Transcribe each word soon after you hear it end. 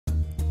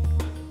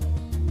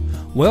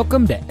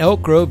Welcome to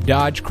Elk Grove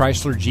Dodge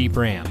Chrysler Jeep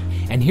Ram,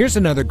 and here's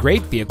another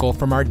great vehicle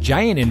from our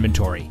giant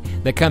inventory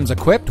that comes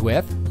equipped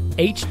with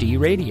HD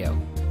radio,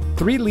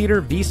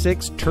 3-liter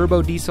V6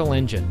 turbo diesel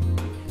engine,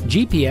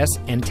 GPS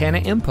antenna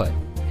input,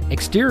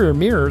 exterior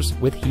mirrors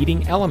with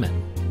heating element,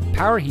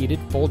 power heated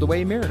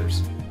fold-away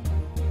mirrors.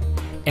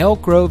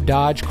 Elk Grove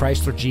Dodge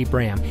Chrysler Jeep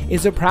Ram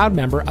is a proud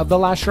member of the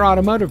Lasher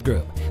Automotive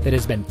Group that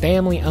has been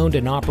family owned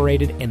and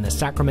operated in the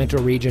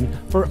Sacramento region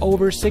for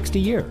over 60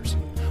 years.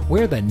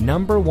 We're the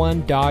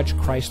 #1 Dodge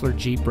Chrysler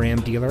Jeep Ram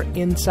dealer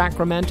in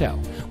Sacramento,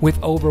 with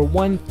over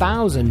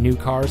 1,000 new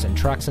cars and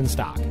trucks in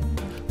stock.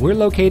 We're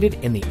located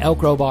in the Elk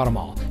Grove Auto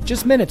Mall,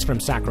 just minutes from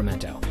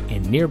Sacramento,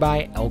 in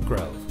nearby Elk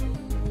Grove.